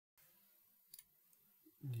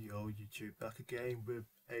Yo YouTube, back again with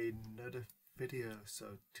another video.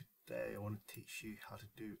 So today I want to teach you how to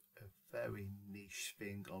do a very niche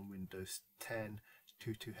thing on Windows 10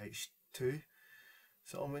 22H2.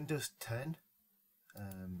 So on Windows 10,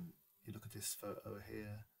 you look at this photo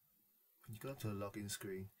here. When you go to the login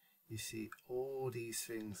screen, you see all these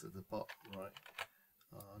things at the bottom, right?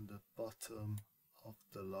 On the bottom of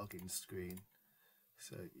the login screen.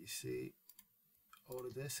 So you see all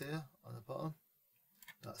of this here on the bottom.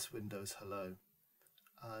 That's Windows Hello,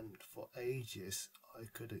 and for ages I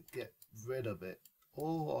couldn't get rid of it.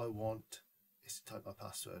 All I want is to type my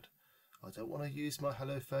password. I don't want to use my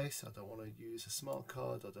Hello face, I don't want to use a smart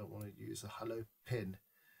card, I don't want to use a Hello pin,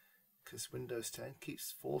 because Windows 10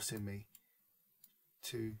 keeps forcing me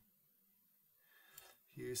to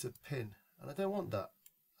use a pin, and I don't want that.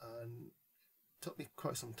 And it took me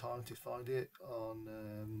quite some time to find it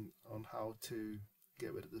on how to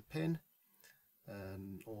get rid of the pin,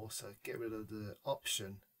 and also get rid of the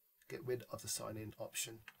option, get rid of the sign in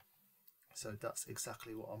option. So that's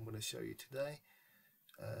exactly what I'm going to show you today.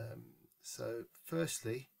 So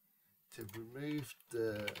firstly, to remove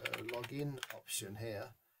the login option here,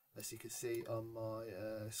 as you can see on my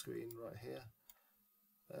screen right here,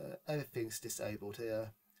 everything's disabled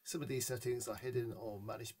here. Some of these settings are hidden or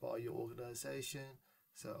managed by your organization,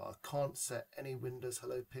 so I can't set any Windows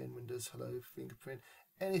Hello pin, Windows Hello fingerprint,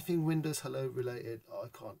 anything Windows Hello related I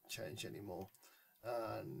can't change anymore.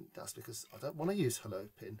 And that's because I don't want to use Hello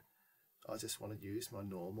pin. I just want to use my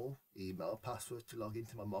normal email password to log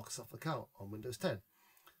into my Microsoft account on Windows 10.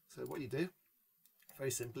 So what you do,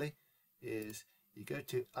 very simply, is you go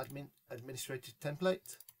to Administrative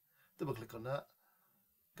Template, double click on that,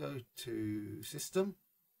 go to System,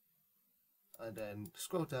 and then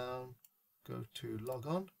scroll down, go to Log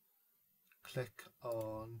On, click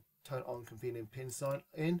on Turn on Convenient Pin Sign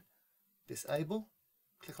In, Disable,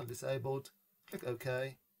 click on Disabled, click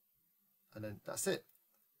OK, and then that's it.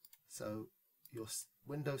 So your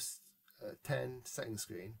Windows 10 settings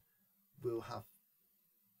screen will have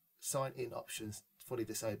sign in options fully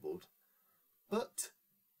disabled. But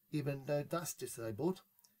even though that's disabled,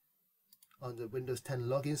 on the Windows 10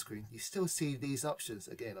 login screen, you still see these options.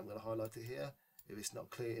 Again, I'm going to highlight it here. If it's not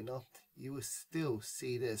clear enough, you will still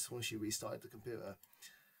see this once you restart the computer.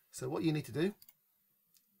 So what you need to do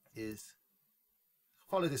is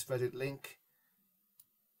follow this Reddit link,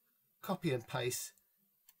 copy and paste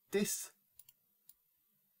this.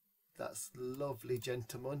 That's lovely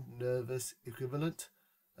gentleman, nervous equivalent,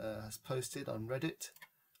 has posted on Reddit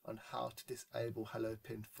on how to disable Hello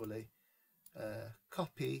pin fully.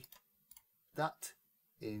 Copy that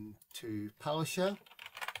into PowerShell.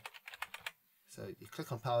 So you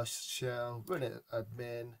click on PowerShell, run it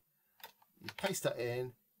admin, you paste that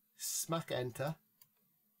in, smack enter,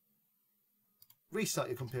 restart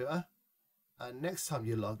your computer, and next time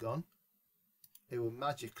you log on, it will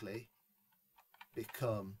magically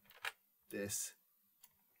become this.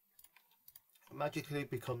 Magically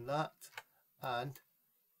become that, and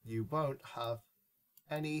you won't have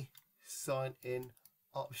any sign in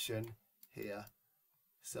option here.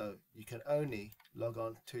 So you can only log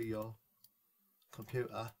on to your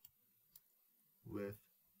computer with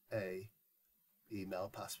a email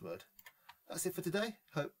password. That's it for today.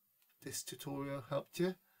 Hope this tutorial helped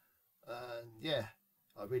you. And yeah,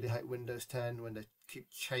 I really hate Windows 10 when they keep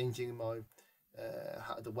changing my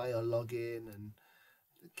the way I log in, and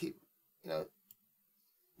keep,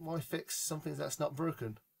 why fix something that's not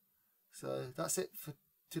broken? So that's it for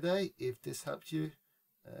today. If this helped you,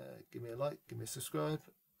 give me a like, give me a subscribe.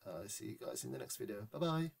 I'll see you guys in the next video. Bye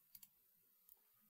bye.